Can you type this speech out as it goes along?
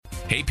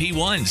Hey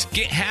P1s,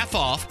 get half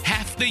off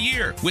half the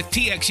year with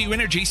TXU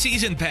Energy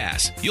Season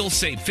Pass. You'll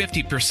save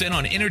 50%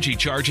 on energy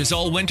charges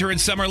all winter and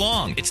summer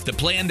long. It's the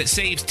plan that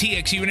saves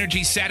TXU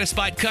Energy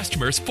satisfied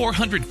customers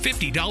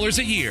 $450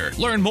 a year.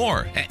 Learn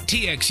more at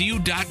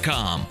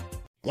TXU.com.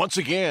 Once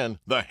again,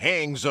 the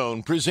Hang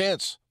Zone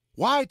presents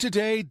Why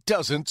Today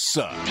Doesn't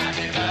Suck.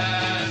 Happy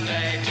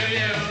birthday to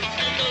you.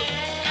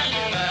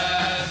 Happy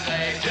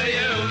birthday to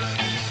you.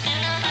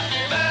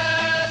 Happy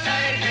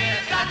birthday, dear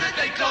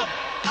Saturday Club.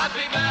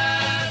 Happy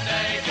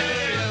birthday to you.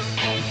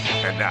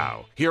 And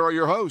now, here are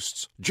your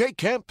hosts, Jake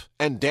Kemp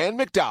and Dan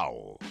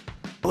McDowell.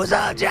 What's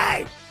up,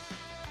 Jay?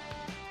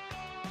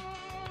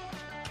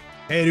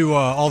 Hey to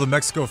all the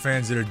Mexico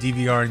fans that are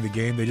DVRing the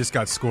game, they just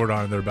got scored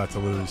on and they're about to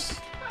lose.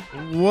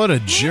 What a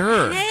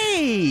jerk.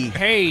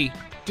 Hey,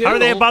 how are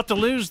they about to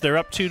lose? They're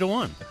up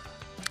 2-1.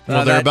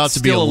 Well, they're about to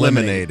be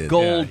eliminated.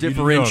 Goal Yeah, you know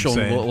differential what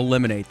I'm saying. will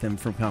eliminate them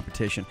from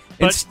competition.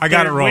 But I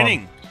got they're it wrong.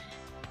 Winning.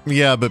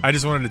 Yeah, but I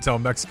just wanted to tell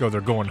Mexico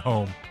they're going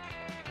home.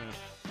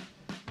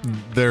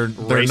 they're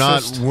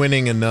not Racist.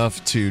 winning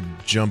enough to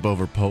jump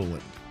over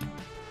Poland.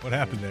 What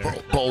happened there?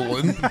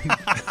 Poland. All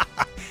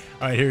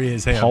right, here he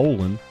is. Ham.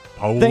 Poland.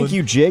 Poland. Thank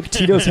you, Jake.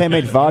 Tito's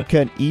Handmade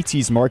Vodka and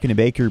E.T.'s Market and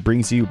Baker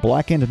brings you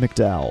Black and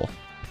McDowell.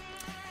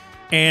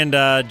 And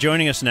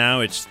joining us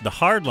now, it's the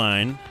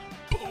Hardline.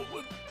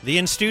 The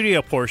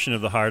in-studio portion of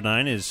the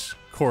Hardline is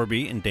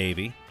Corby and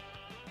Davey.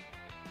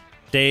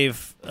 David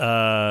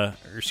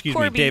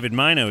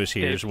Mino is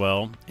here as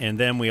well. And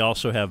then we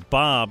also have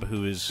Bob,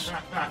 who is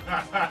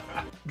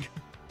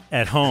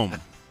at home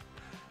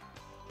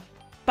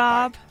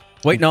Bob.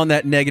 Waiting on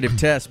that negative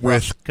test, bro.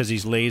 With because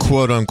he's lazy.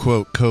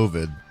 quote-unquote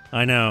COVID.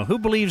 I know. Who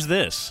believes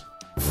this?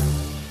 It's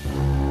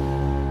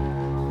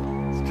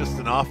just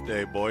an off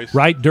day, boys.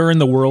 Right during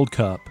the World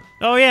Cup.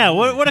 Oh, yeah.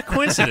 What a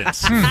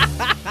coincidence.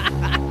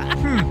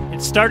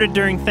 It started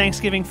during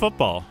Thanksgiving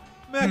football.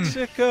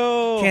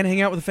 Mexico. Can't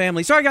hang out with the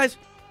family. Sorry, guys.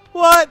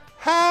 What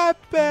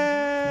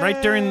happened? Right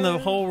during the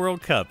whole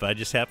World Cup. I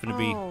just happened to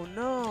be...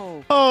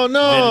 no. Oh, Vetted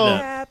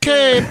no.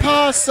 Que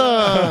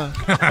pasa?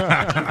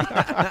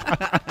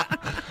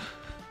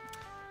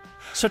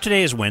 So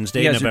today is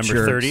Wednesday, You guys are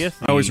November jerks. 30th.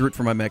 I always root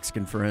for my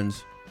Mexican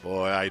friends.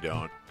 Boy, I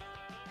don't.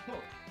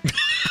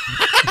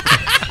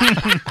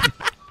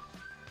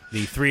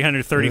 The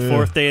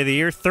 334th day of the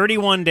year.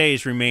 31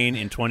 days remain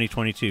in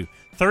 2022.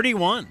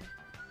 31.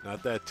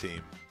 Not that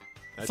team.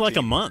 It's like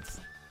a month.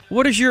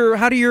 How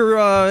do your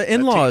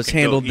in-laws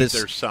handle this?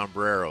 Their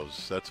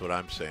sombreros. That's what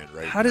I'm saying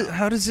right How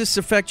now. does this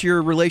affect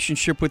your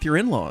relationship with your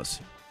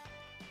in-laws?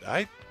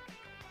 I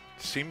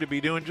seem to be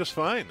doing just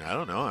fine. I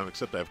don't know,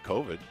 except I have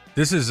COVID.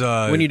 This is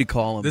We need to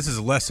call him. This is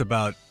less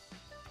about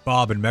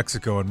Bob in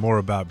Mexico and more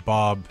about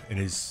Bob and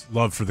his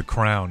love for the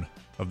crown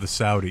of the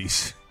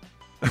Saudis.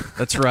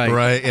 That's right.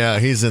 Right, yeah,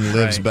 he's in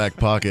Liv's Right. back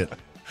pocket.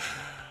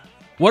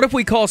 What if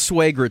we call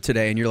Suegra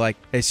today and you're like,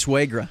 hey,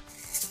 Suegra,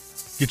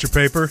 Get your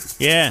paper.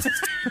 Yeah.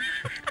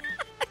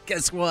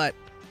 guess what?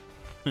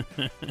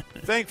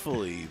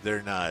 Thankfully,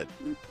 they're not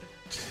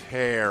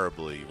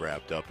terribly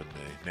wrapped up in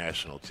the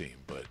national team,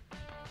 but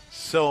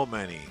so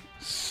many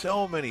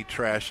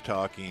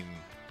trash-talking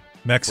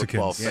football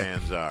Mexicans.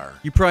 fans are.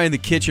 You're probably in the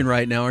kitchen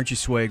right now, aren't you,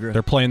 Suegra?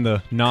 They're playing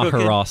the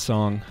Nahara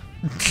song.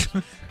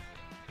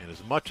 And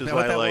as much as Is that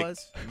what I that like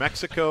was?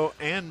 Mexico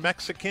and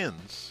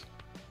Mexicans,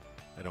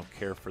 I don't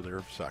care for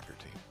their soccer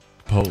team.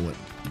 Poland.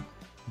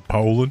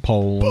 Poland.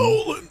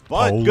 But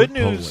Poland, good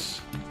news.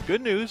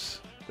 Good news.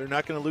 They're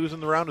not going to lose in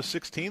the round of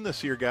 16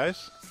 this year,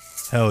 guys.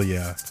 Hell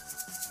yeah.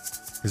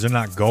 Because they're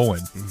not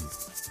going.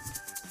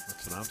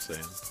 That's what I'm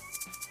saying.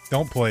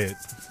 Don't play it.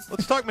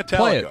 Let's talk Play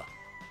Metallica. it.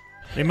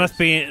 They must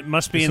be in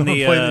Someone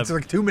the... played it. It's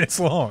like 2 minutes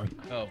long.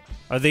 Oh.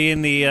 are they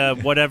in the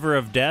whatever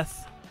of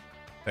death?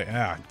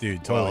 Yeah,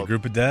 dude, totally. Well,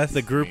 Group of death.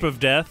 The group of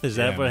death? Is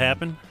that Yeah, what man.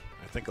 happened?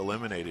 I think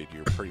eliminated,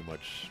 you're pretty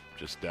much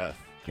just death.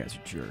 You guys are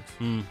jerks.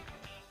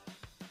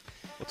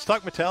 Let's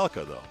talk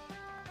Metallica, though.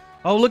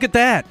 Oh, look at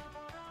that.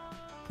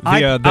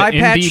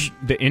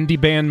 The indie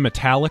band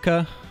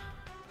Metallica.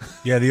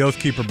 Yeah, the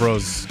Oathkeeper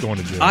Bros going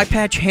to jail. Eye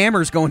Patch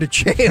Hammer's going to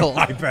jail.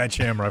 Eye Patch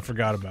Hammer. I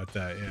forgot about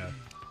that. Yeah.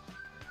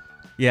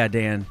 Yeah,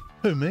 Dan.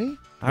 Who, me?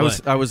 I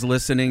was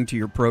listening to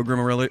your program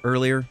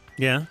earlier.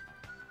 Yeah.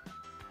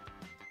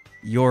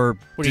 Your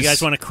What, do you guys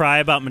want to cry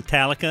about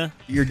Metallica?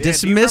 your Dan, do you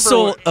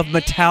dismissal remember of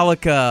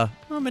Metallica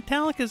Oh,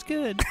 Metallica's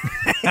good.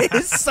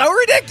 is so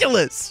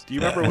ridiculous. Do you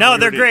remember? When No, we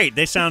they're were- great.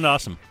 They sound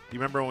awesome. Do you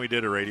remember when we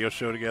did a radio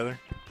show together?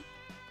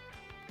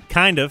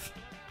 Kind of.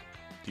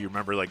 Do you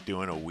remember like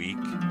doing a week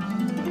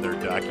of their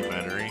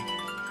documentary?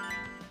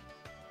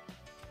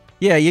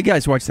 Yeah, you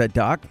guys watch that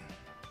doc.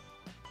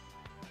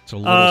 It's a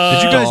little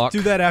Did you guys stock.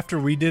 do that after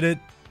we did it?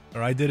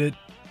 Or I did it?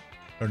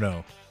 Or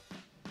no?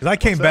 Because I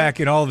came What's that? back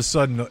and all of a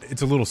sudden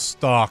It's a Little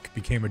Stock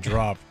became a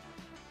drop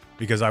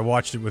because I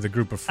watched it with a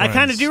group of friends. I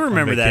kind of do on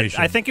remember that.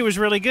 vacation. I think it was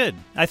really good.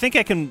 I think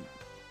I can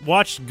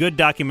watch good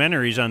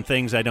documentaries on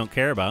things I don't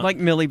care about. Like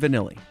Milli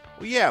Vanilli.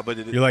 Well, yeah, but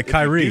You're like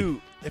Kyrie.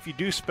 If you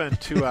do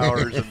spend 2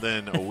 hours and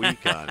then a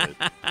week on it,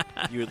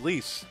 you at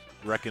least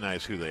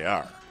recognize who they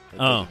are. That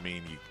Oh. doesn't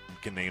mean you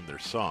can name their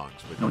songs,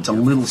 but No, it's a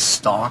little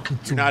stalk.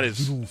 you're not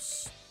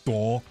as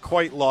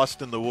quite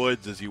lost in the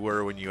woods as you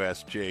were when you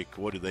asked Jake,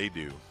 what do they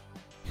do?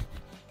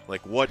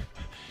 Like, what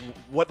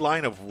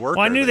line of work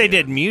Well, I are knew they in?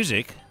 did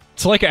music.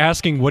 It's like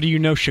asking, what do you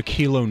know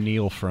Shaquille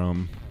O'Neal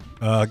from?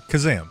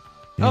 Kazam.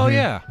 Oh,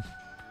 yeah.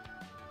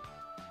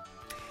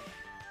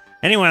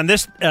 Anyway,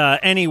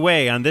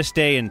 on this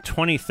day in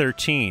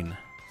 2013,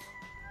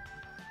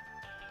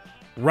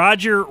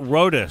 Roger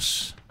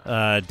Rodas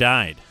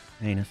died.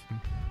 Anus.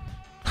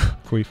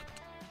 Queef.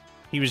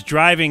 He was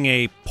driving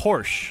a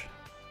Porsche,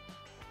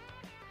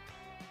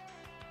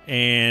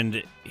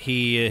 and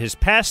his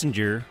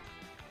passenger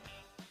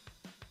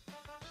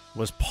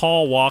was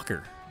Paul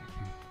Walker,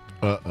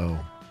 Uh-oh.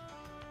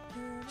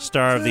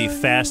 star of the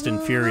Fast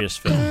and Furious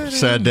film.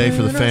 Sad day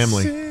for the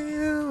family.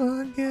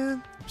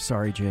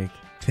 Sorry, Jake.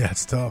 Yeah,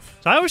 it's tough.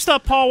 So I always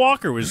thought Paul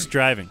Walker was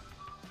driving.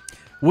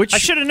 Which I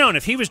should have known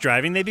if he was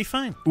driving, they'd be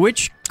fine.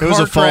 Which It was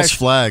car a false crash?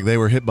 flag. They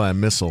were hit by a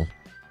missile.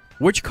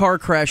 Which car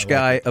crash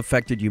guy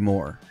affected you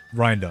more?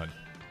 Ryan Dunn.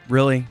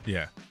 Really?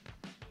 Yeah.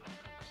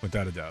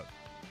 Without a doubt.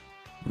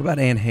 What about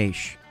Anne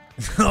Heche?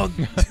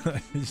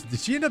 Did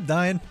she end up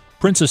dying?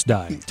 Princess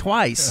died.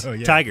 Twice. Oh,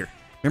 yeah. Tiger.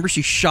 Remember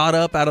she shot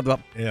up out of the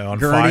Yeah, on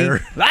gurney?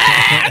 fire.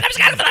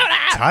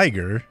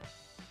 Tiger?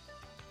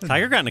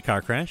 Tiger got in a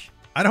car crash.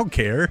 I don't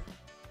care.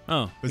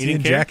 Oh, Was you he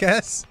in didn't care?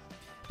 Jackass?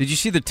 Did you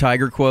see the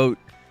Tiger quote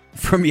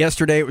from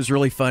yesterday? It was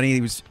really funny.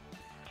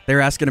 They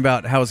were asking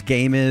about how his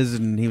game is,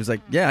 and he was like,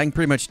 yeah, I can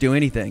pretty much do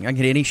anything. I can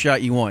hit any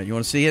shot you want. You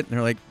want to see it? And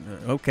they're like,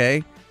 okay.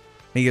 And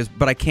he goes,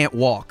 but I can't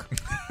walk.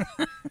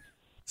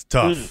 It's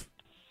tough.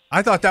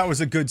 I thought that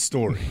was a good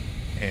story,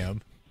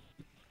 Ham.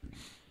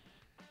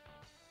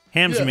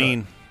 Ham's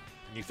mean.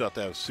 You thought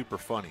that was super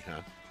funny,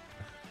 huh?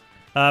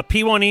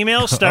 P1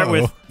 emails start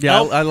with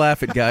Yeah, I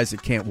laugh at guys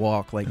that can't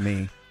walk like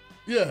me.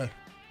 Yeah.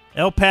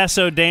 El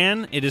Paso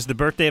Dan. It is the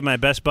birthday of my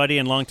best buddy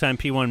and longtime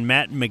P1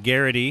 Matt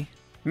McGarity.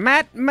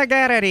 Matt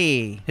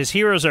McGarity. His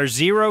heroes are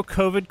Zero,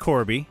 COVID,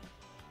 Corby.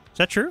 Is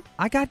that true?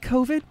 I got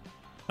COVID.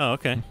 Oh,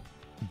 okay.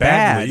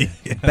 Badly.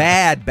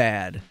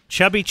 Bad.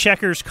 Chubby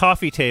Checkers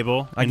Coffee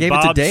Table. I and gave it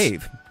to Bob's-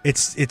 Dave.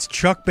 It's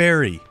Chuck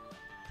Berry.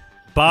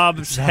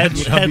 Bob's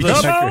headless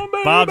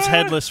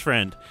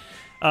friend.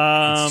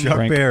 It's Chuck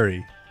Frank.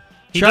 Berry.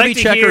 He'd Chubby like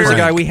to Checker is hear- a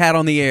guy we had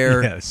on the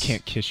air. Yes.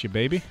 Can't kiss you,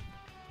 baby.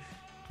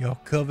 Y'all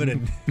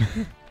coveted.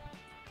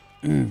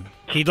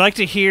 He'd like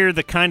to hear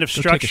the kind of Go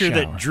take a structure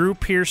that shower. Drew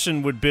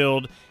Pearson would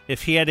build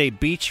if he had a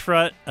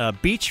beachfront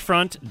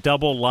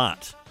double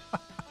lot.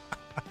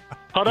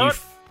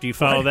 Do you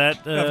follow Right.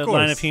 that Yeah, of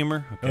line course. of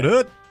humor?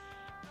 Good.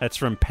 That's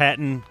from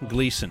Patton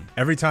Gleason.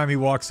 Every time he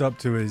walks up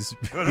to his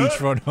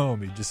beachfront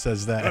home, he just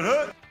says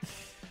that.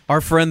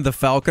 Our friend the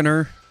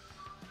Falconer,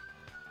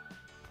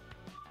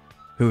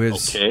 who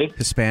is Okay.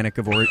 Hispanic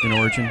in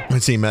origin.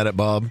 Is he mad at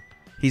Bob?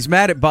 He's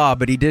mad at Bob,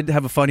 but he did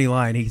have a funny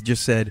line. He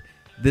just said,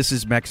 "This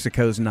is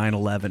Mexico's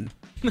 9/11."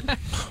 Yep.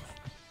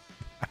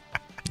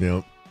 They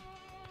don't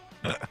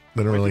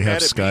Why'd really you have mad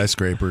at me?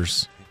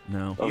 skyscrapers.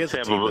 No. He Let's has a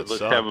have, team that let's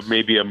sucks. have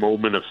maybe a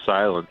moment of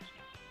silence.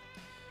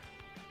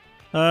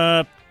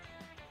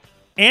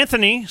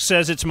 Anthony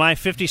says it's my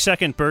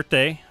 52nd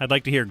birthday. I'd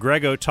like to hear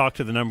Grego talk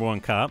to the number one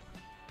cop.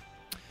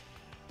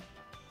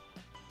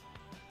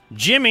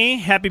 Jimmy,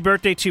 happy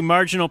birthday to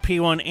marginal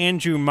P1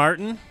 Andrew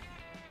Martin.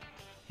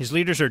 His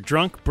leaders are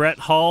Drunk Brett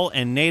Hall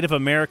and Native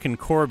American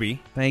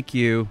Corby. Thank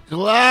you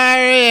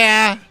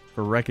Gloria!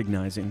 for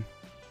recognizing.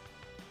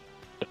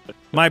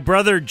 My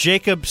brother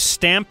Jacob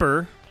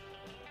Stamper.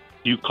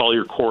 You call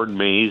your corn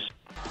maize.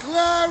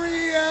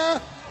 Gloria!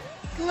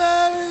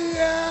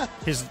 Gloria!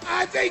 His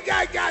I think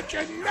I got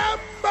your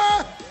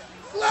number!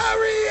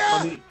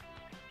 Gloria!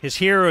 his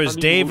hero is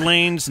Honey, Dave will-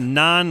 Lane's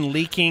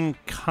non-leaking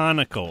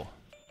conical.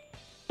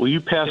 Will you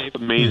pass the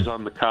maize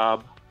on the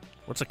cob?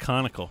 What's a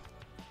conical?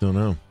 Don't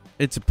know.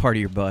 It's a part of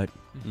your butt.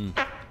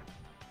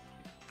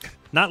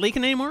 Not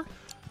leaking anymore?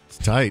 It's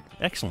tight.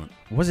 Excellent.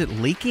 Was it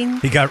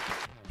leaking? He got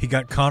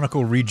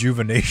conical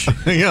rejuvenation.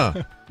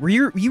 Yeah. Were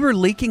you were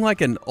leaking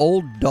like an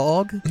old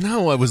dog?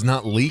 No, I was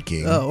not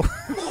leaking. Oh.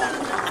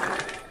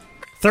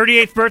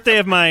 38th birthday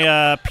of my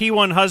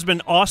P1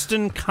 husband,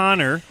 Austin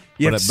Connor.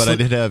 But I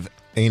did have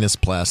anus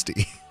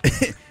plasty.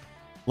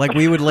 Like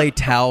we would lay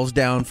towels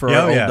down for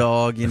our old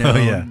dog, you know. Oh,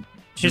 yeah.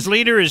 His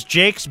leader is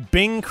Jake's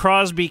Bing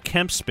Crosby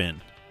Kempspin.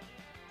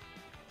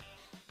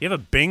 You have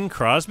a Bing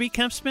Crosby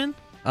Kempspin?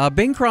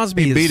 Bing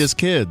Crosby He is, beat his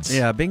kids.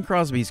 Yeah, Bing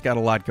Crosby's got a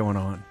lot going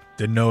on.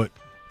 Didn't know it.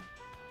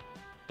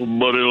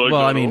 Well,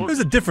 I mean, It was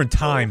a different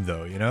time,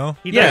 though, you know?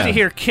 You'd like to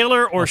hear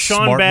Killer or A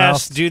Sean smart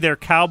Bass mouth. do their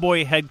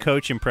cowboy head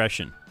coach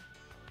impression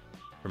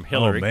from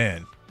Hillary. Oh,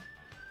 man.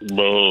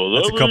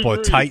 That's a couple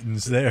of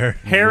titans there.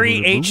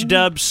 Harry H.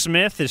 Dub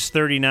Smith is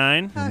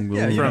 39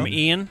 yeah, you from know.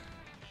 Ian.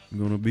 I'm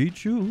going to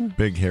beat you.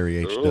 Big Harry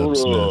H. Dub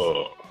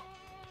Smith.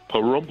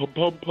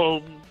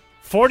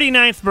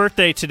 49th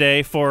birthday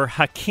today for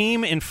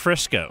Hakeem in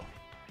Frisco.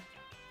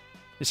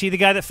 Is he the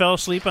guy that fell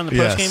asleep on the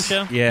Yes. postgame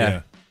show?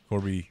 Yeah.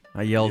 Corby.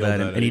 I yelled at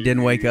him, and he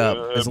didn't wake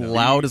up as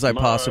loud as I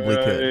possibly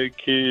could.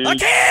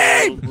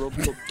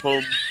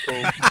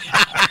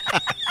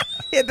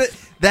 Yeah,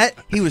 that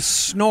he was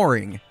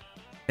snoring,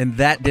 and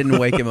that didn't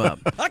wake him up.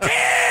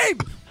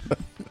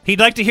 He'd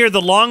like to hear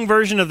the long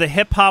version of the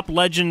hip-hop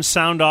legend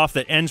sound-off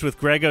that ends with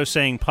Grego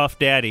saying Puff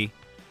Daddy,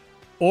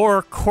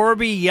 or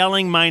Corby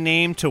yelling my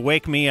name to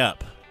wake me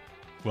up.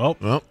 Well,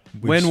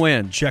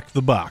 win-win. Check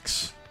the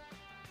box.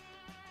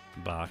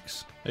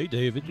 Box. Hey,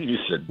 David, You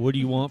said what do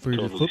you want for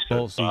your totally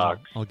football said season?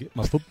 box. I'll get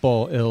my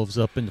football elves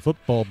up in the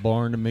football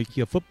barn to make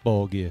you a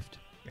football gift.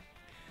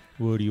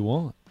 What do you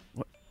want?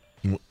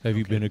 Have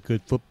you been a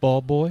good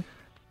football boy?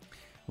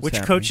 Which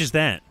happening? coach is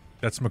that?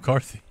 That's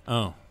McCarthy.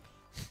 Oh.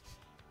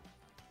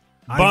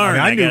 I Barn,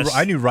 I knew. guess.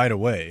 I knew right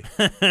away.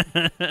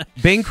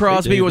 Bing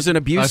Crosby David. was an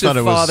abusive thought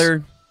it was-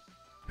 father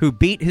who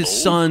beat his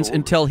sons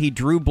until he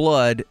drew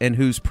blood and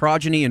whose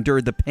progeny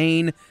endured the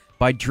pain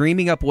by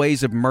dreaming up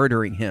ways of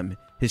murdering him,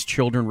 his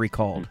children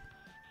recalled.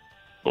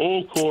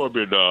 Oh,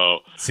 Corby,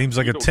 now. Seems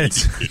like You a don't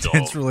tense, need to get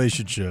tense off.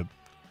 relationship.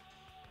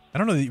 I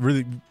don't know.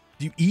 Really, do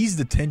you ease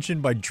the tension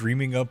by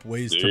dreaming up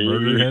ways to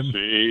murder him?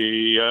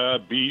 Say I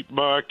beat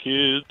my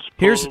kids.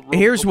 Here's an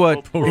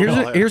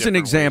different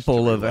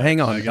example ways of to relax.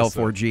 hang I on guess so.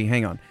 L4G,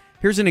 hang on.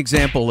 Here's an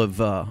example of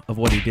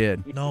what he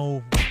did.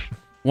 No.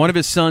 One of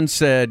his sons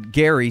said,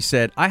 Gary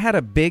said, I had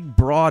a big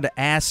broad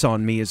ass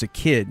on me as a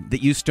kid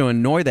that used to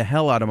annoy the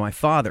hell out of my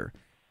father.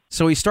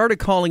 So he started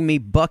calling me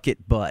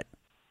Bucket Butt.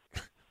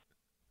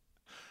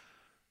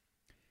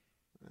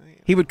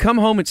 He would come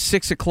home at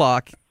 6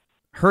 o'clock,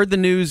 heard the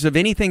news of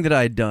anything that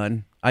I had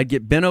done. I'd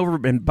get bent over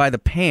and by the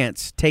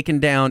pants, taken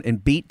down,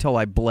 and beat till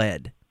I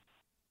bled.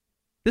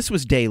 This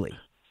was daily.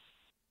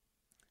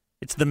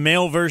 It's the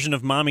male version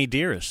of Mommy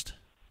Dearest.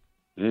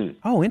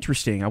 Oh,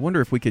 interesting. I wonder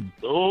if we could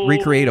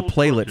recreate a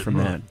playlet from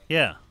that.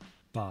 Yeah.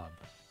 Bob.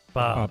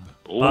 Bob.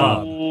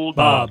 Oh,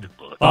 Bob.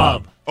 Bob.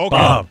 Bob. Okay.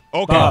 Bob.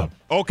 Okay. Bob.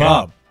 Okay.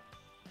 Bob.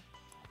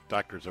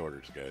 Doctor's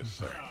orders, guys.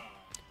 Sorry.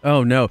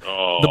 Oh, no.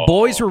 The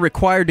boys were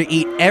required to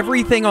eat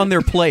everything on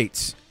their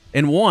plates.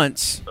 And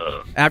once,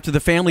 after the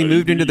family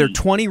moved into their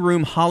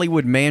 20-room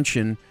Hollywood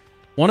mansion,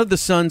 one of the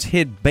sons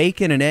hid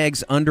bacon and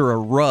eggs under a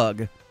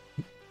rug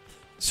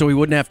so he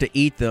wouldn't have to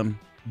eat them.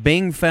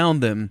 Bing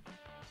found them.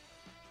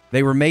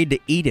 They were made to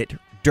eat it,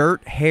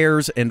 dirt,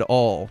 hairs, and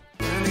all.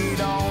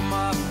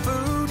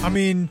 I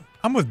mean,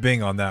 I'm with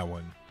Bing on that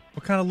one.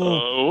 What kind of little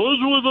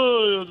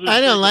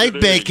I don't like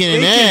bacon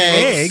and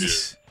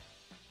eggs.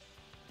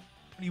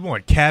 What do you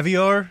want?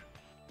 Caviar?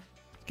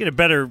 Get a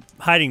better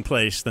hiding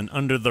place than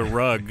under the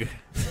rug.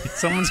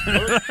 Someone's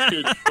gonna...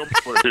 Kids, come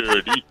over here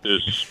and eat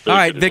this. All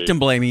right, bacon victim and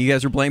blaming. You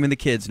guys are blaming the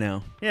kids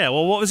now. Yeah,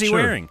 well, what was he Sure.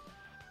 wearing?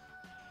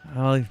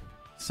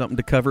 Something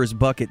to cover his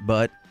bucket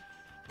butt.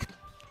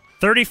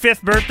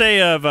 35th birthday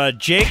of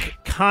Jake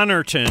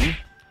Connerton.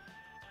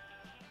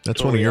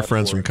 That's one of your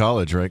friends from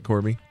college, right,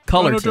 Corby?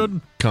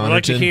 Cullerton. I'd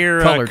like to Connaughton?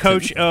 hear Cullerton.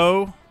 Coach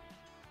O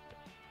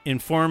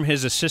inform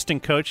his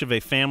assistant coach of a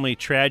family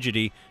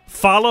tragedy,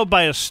 followed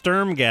by a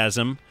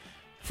sturmgasm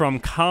from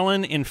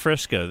Colin in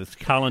Frisco. That's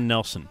Colin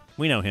Nelson.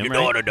 We know him,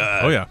 right?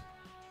 Oh, yeah.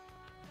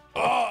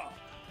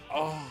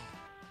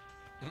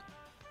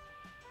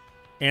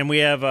 And we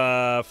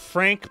have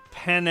Frank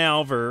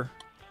Penalver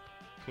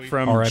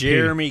from R.I.P.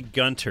 Jeremy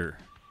Gunter.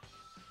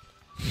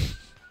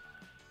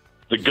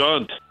 The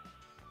Gunt.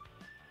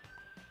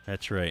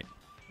 That's right.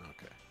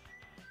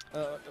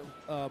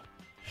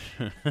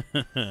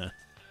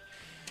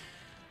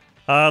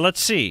 Let's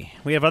see.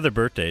 We have other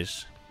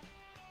birthdays.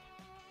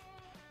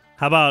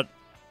 How about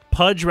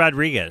Pudge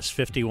Rodriguez,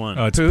 51?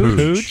 It's Pooch?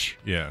 Pooch.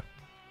 Yeah.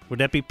 Would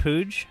that be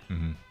Pooge?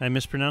 Mm-hmm. I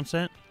mispronounce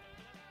that?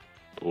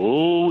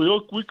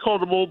 Oh, we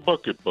called him Old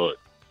Bucket Butt.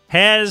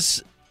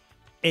 Has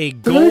a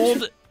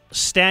gold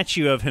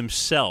statue of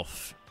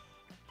himself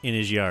in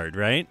his yard,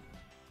 right?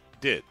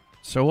 Did.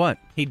 So what?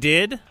 He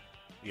did?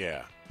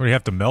 Yeah. Or you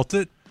have to melt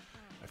it?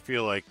 I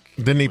feel like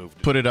Didn't he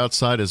moved put it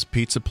outside his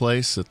pizza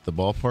place at the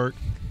ballpark?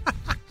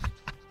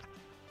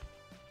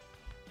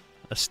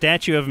 A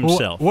statue of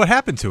himself. What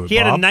happened to it, He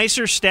had Bob? a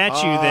nicer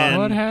statue than,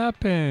 What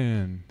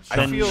happened? I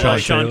than feel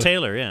Sean like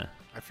Taylor, yeah.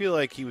 I feel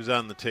like he was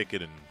on the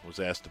ticket and was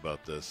asked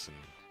about this and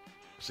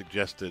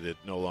suggested it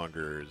no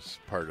longer is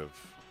part of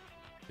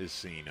his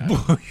scene. Who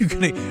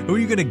are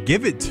you gonna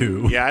give it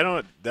to? Yeah, I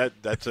don't.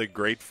 That's a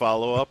great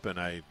follow up, and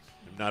I am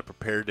not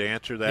prepared to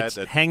answer that. It's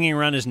That's hanging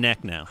around his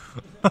neck now.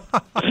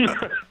 probably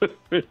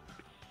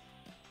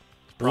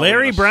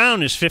Larry in a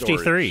Brown is storage.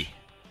 53.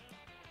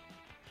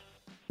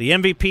 The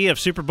MVP of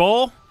Super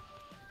Bowl?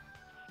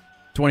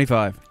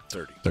 25.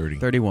 30.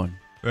 31.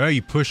 Well,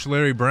 you pushed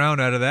Larry Brown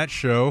out of that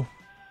show.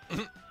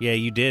 Yeah,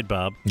 you did,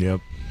 Bob. Yep.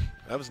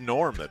 That was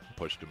Norm that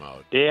pushed him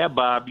out. Yeah,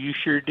 Bob, you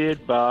sure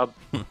did, Bob.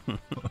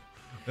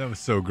 That was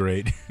so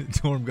great.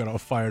 Norm got all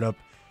fired up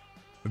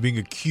of being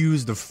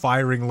accused of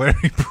firing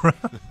Larry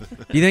Brown.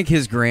 Do you think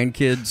his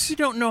grandkids... You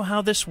don't know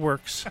how this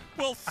works.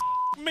 Well,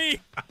 me.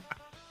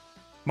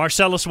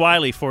 Marcellus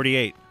Wiley,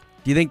 48.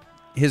 Do you think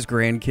his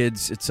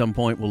grandkids at some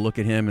point will look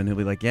at him and he'll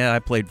be like, yeah, I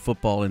played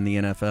football in the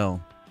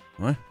NFL.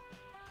 What?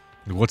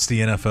 What's the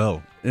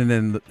NFL? And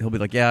then he'll be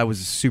like, yeah, I was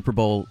a Super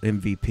Bowl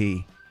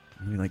MVP.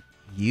 And he'll be like,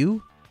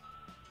 you?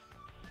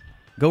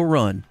 Go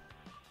run.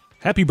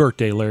 Happy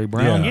birthday, Larry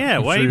Brown. Yeah,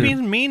 why are you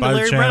being mean to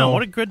Larry Brown?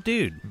 What a good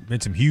dude.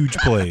 Made some huge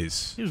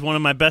plays. He was one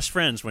of my best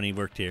friends when he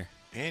worked here.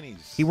 And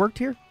he worked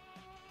here?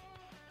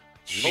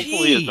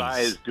 Hopefully his eye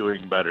is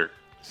doing better.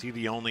 Is he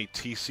the only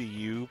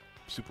TCU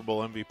Super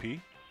Bowl MVP?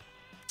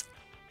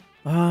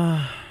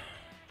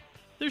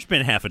 There's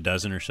been half a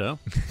dozen or so.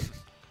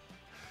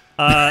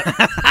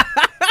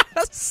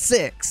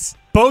 6.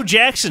 Bo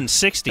Jackson,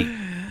 60.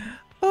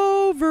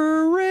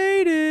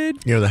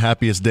 Overrated. You know, the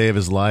happiest day of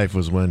his life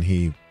was when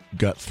he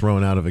got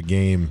thrown out of a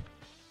game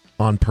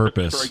on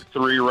purpose. Strike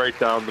 3 right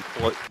down the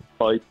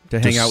pipe. To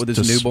hang out with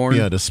his newborn?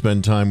 Yeah, to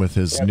spend time with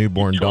his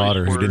newborn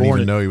daughter who didn't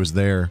even know he was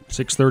there.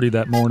 6:30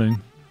 that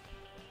morning.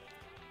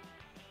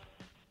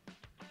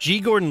 G.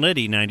 Gordon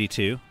Liddy,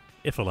 92,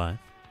 if alive.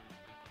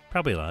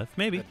 Probably alive,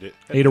 maybe.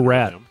 Ate a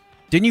rat.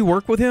 Didn't you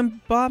work with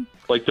him, Bob?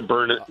 Like to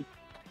burn it.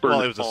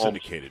 Well, it was a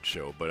syndicated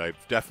show, but I've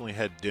definitely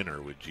had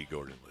dinner with G.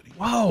 Gordon Liddy.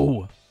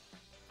 Whoa.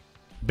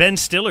 Ben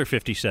Stiller,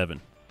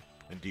 57.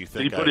 And do you Did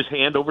think he put his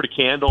hand over the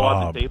candle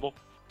on the table?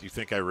 Do you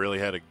think I really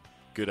had a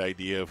good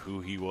idea of who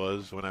he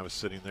was when I was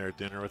sitting there at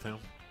dinner with him?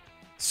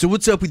 So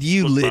what's up with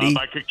you, Liddy?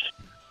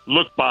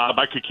 Bob,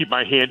 I could keep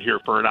my hand here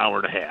for an hour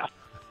and a half.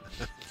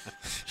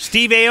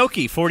 Steve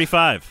Aoki,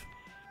 45.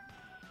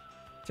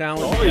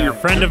 Talent. Your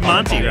friend of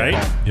Monty, right?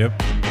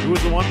 Yep. Who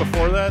was the one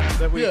before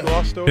that we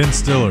glossed over? Ben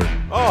Stiller.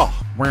 Oh.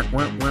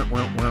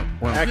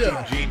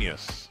 Acting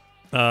genius.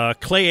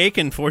 Clay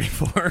Aiken,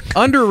 44.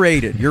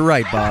 Underrated. You're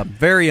right, Bob.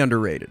 Very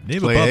underrated.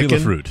 Name of Bobby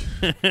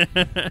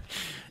LaFruit.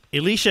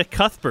 Alicia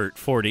Cuthbert,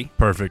 40.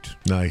 Perfect.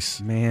 Nice.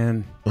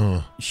 Man.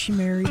 Is she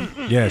married?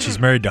 Yeah, she's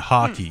married to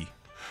hockey.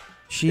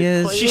 She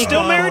is. She's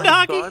still married to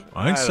hockey?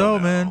 I think so,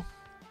 man.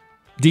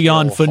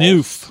 Dion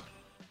Phaneuf.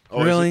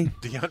 Oh, really?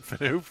 Dion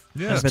Phaneuf?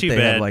 Yeah. I bet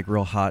they have like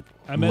real hot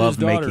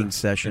love-making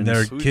sessions. And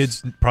their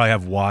kids probably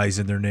have Y's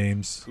in their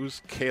names.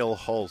 Who's Cale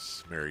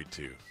Hulse married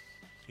to?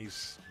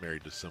 He's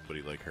married to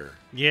somebody like her.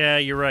 Yeah,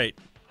 you're right.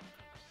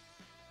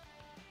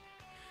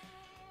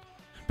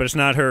 But it's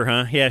not her,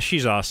 huh? Yeah,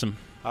 she's awesome.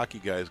 Hockey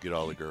guys get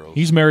all the girls.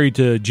 He's married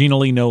to Gina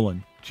Lee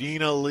Nolan.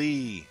 Gina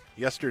Lee,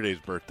 yesterday's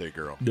birthday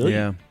girl.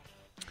 Yeah.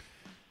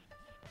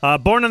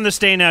 Born on this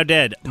day, now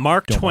dead.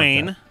 Mark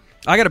Twain.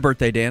 I got a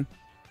birthday, Dan.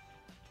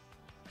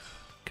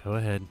 Go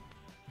ahead.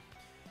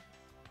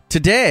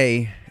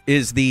 Today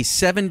is the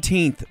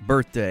 17th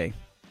birthday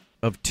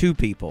of two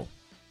people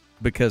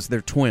because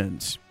they're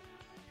twins.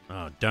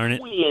 Oh, darn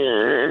it.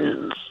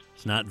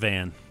 It's not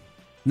Van.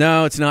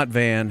 No, it's not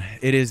Van.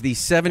 It is the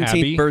 17th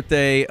Abby?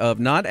 birthday of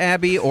not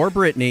Abby or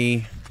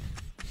Brittany,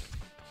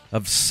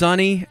 of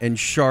Sonny and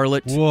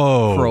Charlotte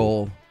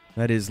Kroll.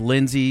 That is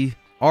Lindsay,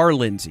 our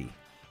Lindsay.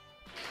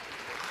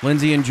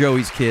 Lindsay and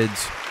Joey's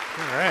kids.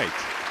 All right.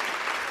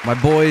 My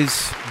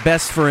boys'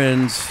 best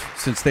friends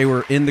since they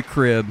were in the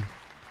crib.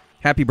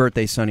 Happy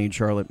birthday, Sonny and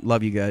Charlotte.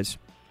 Love you guys.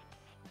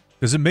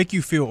 Does it make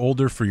you feel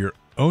older for your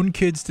own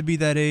kids to be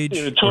that age,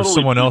 Yeah, or totally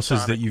someone else's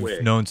that platonic you've way.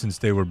 known since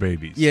they were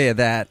babies? Yeah,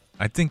 that.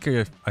 I think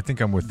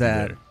I'm with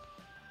That. you there.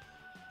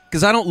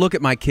 Because I don't look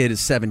at my kid as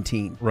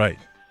 17. Right.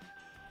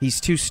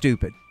 He's too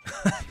stupid.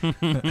 Are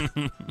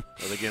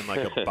they getting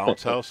like a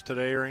bounce house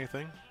today or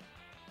anything?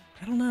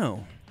 I don't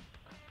know.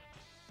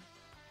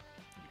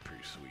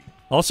 Pretty sweet.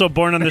 Also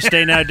born on this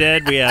day, now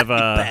dead, we have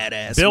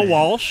Badass Bill man.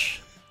 Walsh.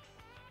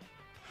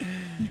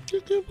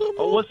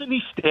 Oh, wasn't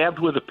he stabbed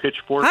with a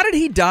pitchfork? How did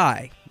he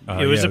die?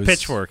 It was a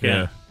pitchfork,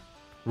 yeah.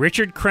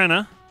 Richard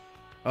Crenna.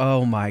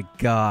 Oh, my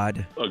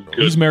God.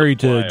 He's married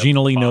to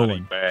Gina Lee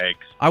Nolan.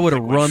 I would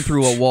have run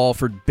through a wall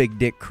for Big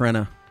Dick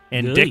Crenna.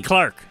 And Dick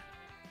Clark.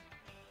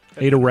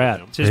 Ate a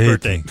rat. It's his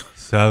birthday.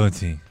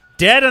 17.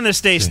 Dead on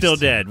this day, still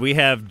dead. We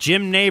have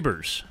Jim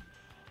Neighbors.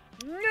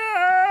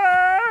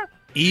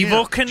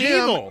 Evil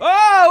Knievel.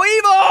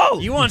 Oh,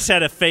 evil! You once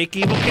had a fake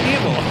Evil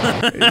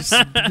Knievel.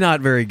 It's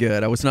not very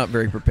good. I was not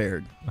very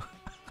prepared.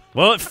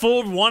 Well, it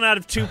fooled 1 out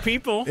of 2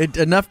 people.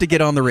 Enough to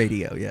get on the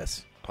radio,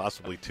 yes.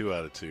 Possibly 2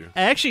 out of 2.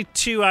 Actually,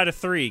 2 out of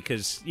 3,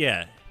 because,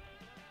 yeah,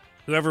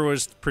 whoever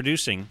was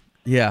producing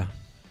Yeah.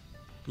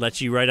 lets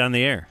you right on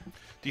the air.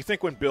 Do you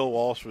think when Bill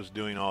Walsh was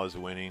doing all his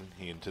winning,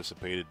 he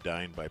anticipated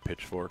dying by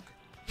pitchfok?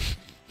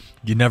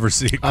 You never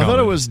see it I coming. thought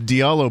it was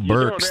Diallo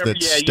Burks never-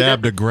 that yeah, you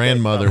stabbed never a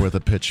grandmother with a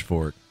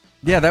pitchfork.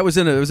 Yeah, that was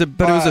it was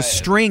a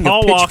string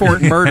Paul of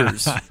pitchfork Walker.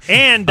 murders.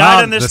 And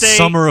died on this the day.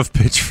 summer of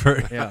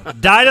Pitchfork. Yeah.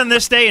 Died on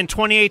this day in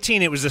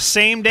 2018. It was the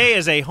same day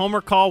as a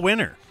Homer Call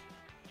winner.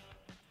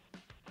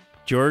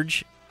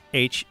 George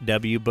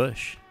H.W.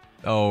 Bush.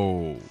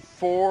 Oh.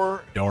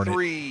 4, Darn it.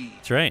 3,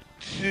 That's right.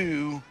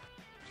 2,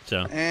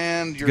 So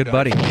and you're Good done.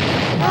 buddy. It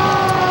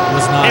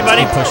was not Hey,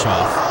 buddy. a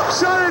push-off.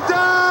 Shut it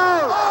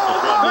down!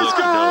 Let's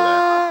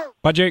go!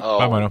 Bye, Jake. Oh,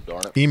 Bye, Mano.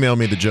 darn it. Email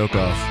me the joke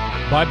off.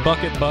 Bye,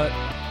 Bucket Butt.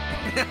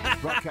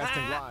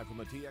 Broadcasting live from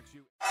the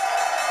TXU.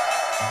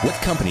 What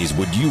companies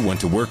would you want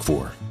to work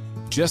for?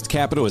 Just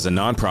Capital is a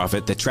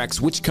nonprofit that tracks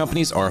which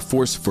companies are a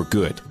force for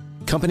good.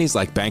 Companies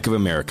like Bank of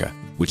America,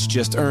 which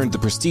just earned the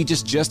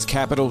prestigious Just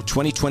Capital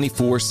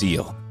 2024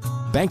 seal.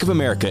 Bank of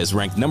America is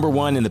ranked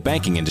 #1 in the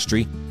banking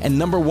industry and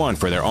 #1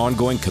 for their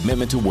ongoing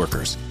commitment to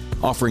workers.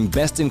 offering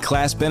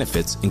best-in-class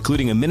benefits,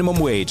 including a minimum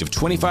wage of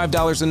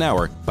 $25 an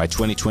hour by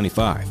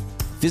 2025.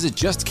 Visit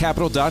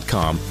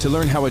justcapital.com to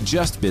learn how a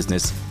just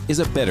business is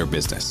a better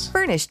business.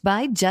 Furnished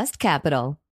by Just Capital.